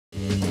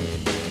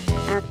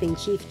Acting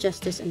Chief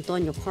Justice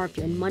Antonio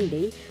Carpio on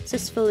Monday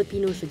says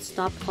Filipinos should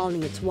stop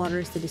calling its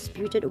waters the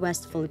disputed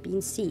West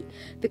Philippine Sea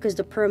because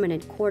the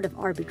Permanent Court of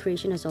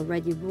Arbitration has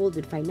already ruled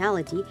with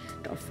finality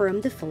to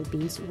affirm the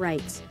Philippines'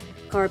 rights.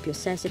 Carpio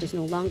says it is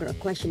no longer a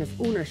question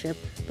of ownership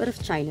but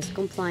of China's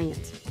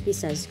compliance. He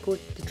says,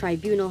 quote, "The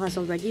tribunal has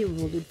already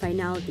ruled with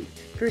finality.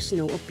 There is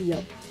no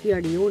appeal. We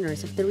are the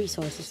owners of the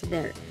resources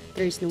there.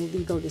 There is no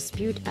legal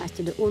dispute as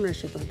to the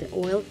ownership of the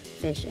oil,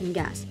 fish, and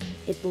gas.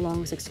 It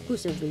belongs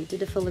exclusively to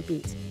the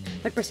Philippines."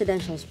 But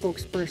presidential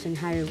spokesperson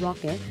Harry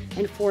Roque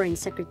and Foreign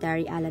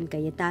Secretary Alan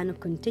Cayetano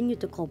continue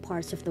to call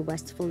parts of the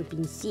West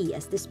Philippine Sea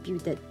as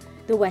disputed.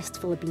 The West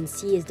Philippine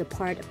Sea is the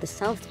part of the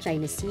South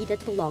China Sea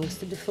that belongs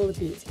to the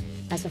Philippines,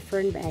 as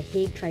affirmed by a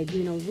Hague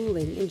Tribunal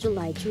ruling in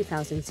July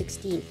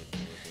 2016.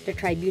 The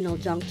tribunal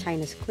junked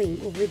China's claim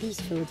over these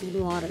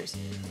Philippine waters.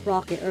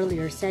 Roque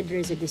earlier said there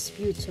is a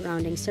dispute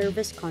surrounding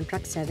Service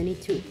Contract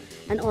 72,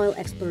 an oil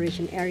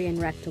exploration area in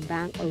Recto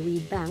Bank or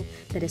Reed Bank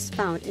that is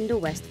found in the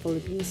West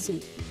Philippine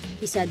Sea.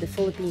 He said the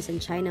Philippines and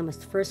China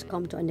must first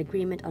come to an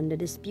agreement on the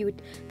dispute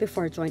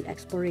before joint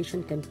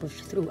exploration can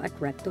push through at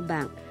Recto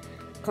Bank.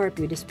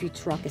 Carpio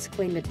disputes Roque's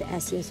claim that the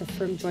SCS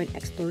affirmed joint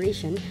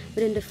exploration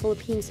within the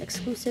Philippines'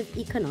 exclusive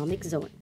economic zone.